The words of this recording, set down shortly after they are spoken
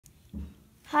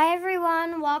Hi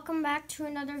everyone, welcome back to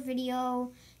another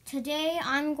video. Today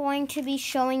I'm going to be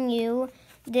showing you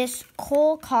this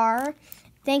coal car.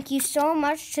 Thank you so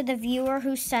much to the viewer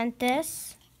who sent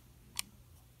this.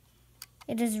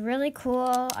 It is really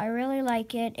cool. I really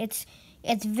like it.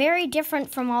 It's very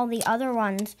different from all the other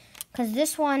ones because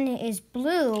this one is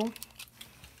blue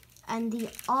and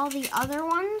all the other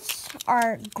ones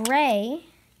are gray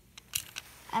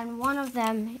and one of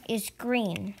them is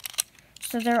green.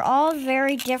 So they're all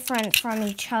very different from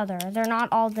each other. They're not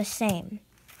all the same.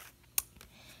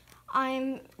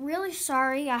 I'm really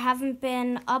sorry I haven't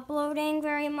been uploading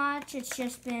very much. It's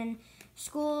just been,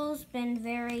 school's been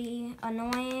very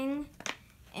annoying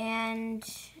and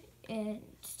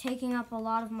it's taking up a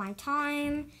lot of my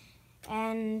time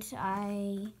and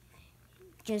I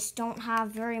just don't have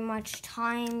very much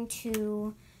time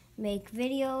to make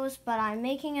videos, but I'm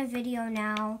making a video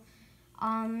now.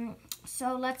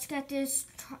 So let's get this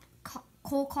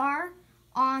coal car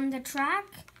on the track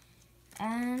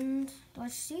and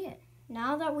let's see it.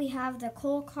 Now that we have the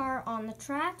coal car on the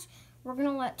track, we're going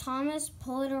to let Thomas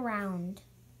pull it around.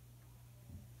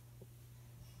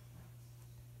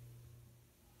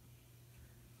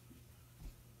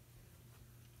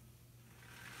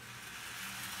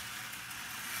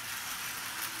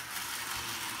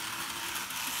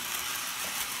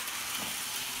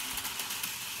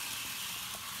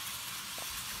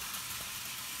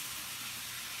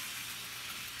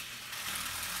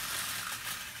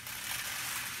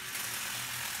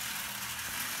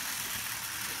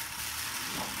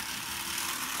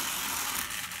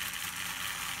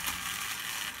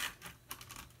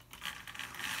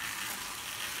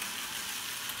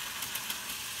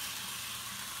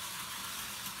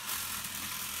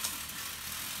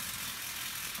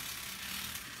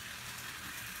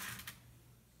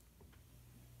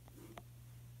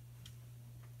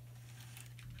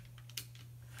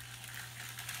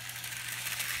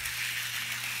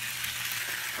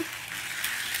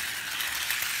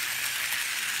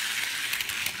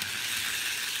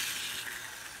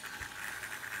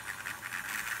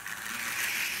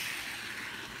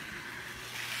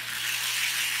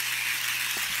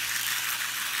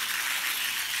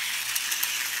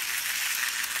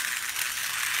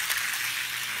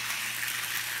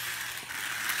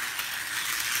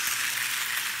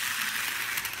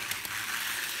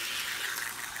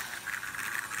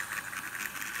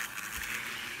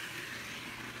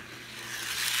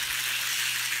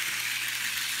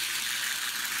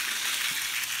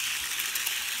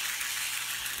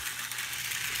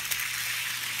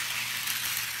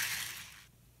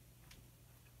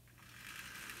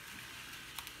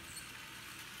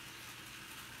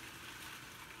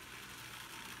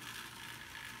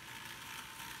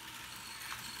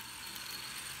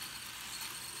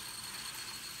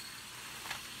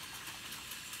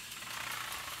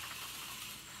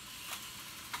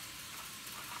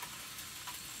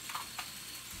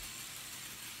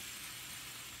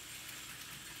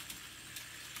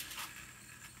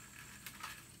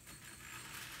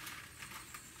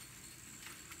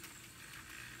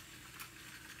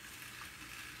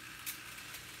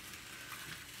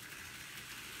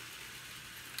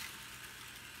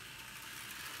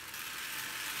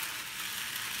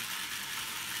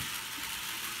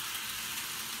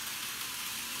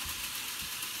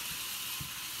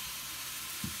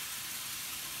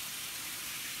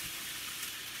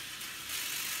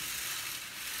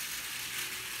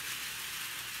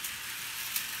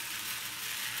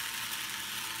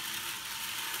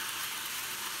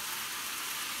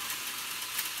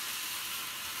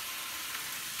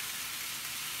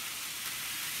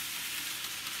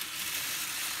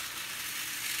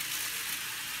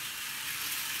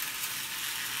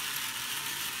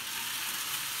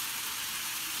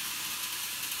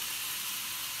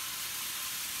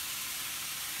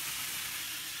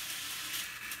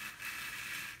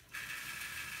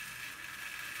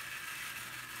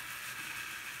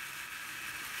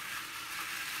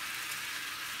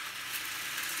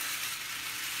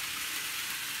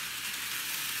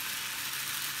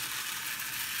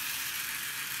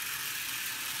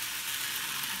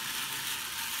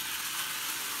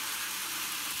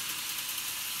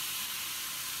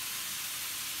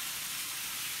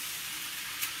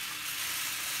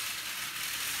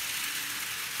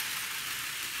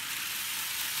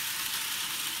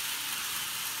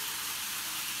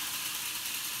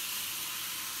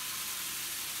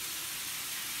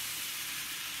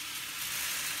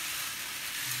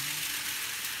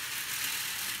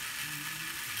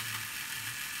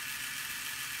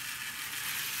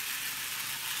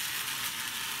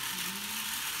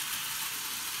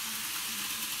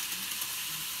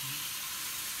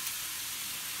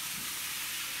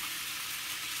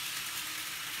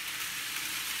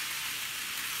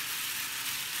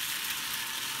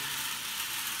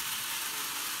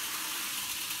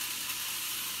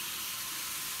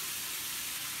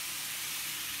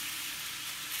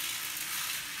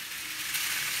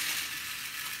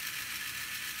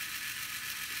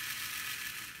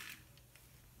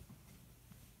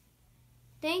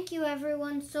 Thank you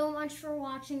everyone so much for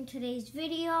watching today's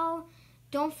video.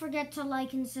 Don't forget to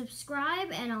like and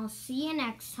subscribe, and I'll see you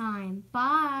next time.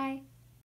 Bye.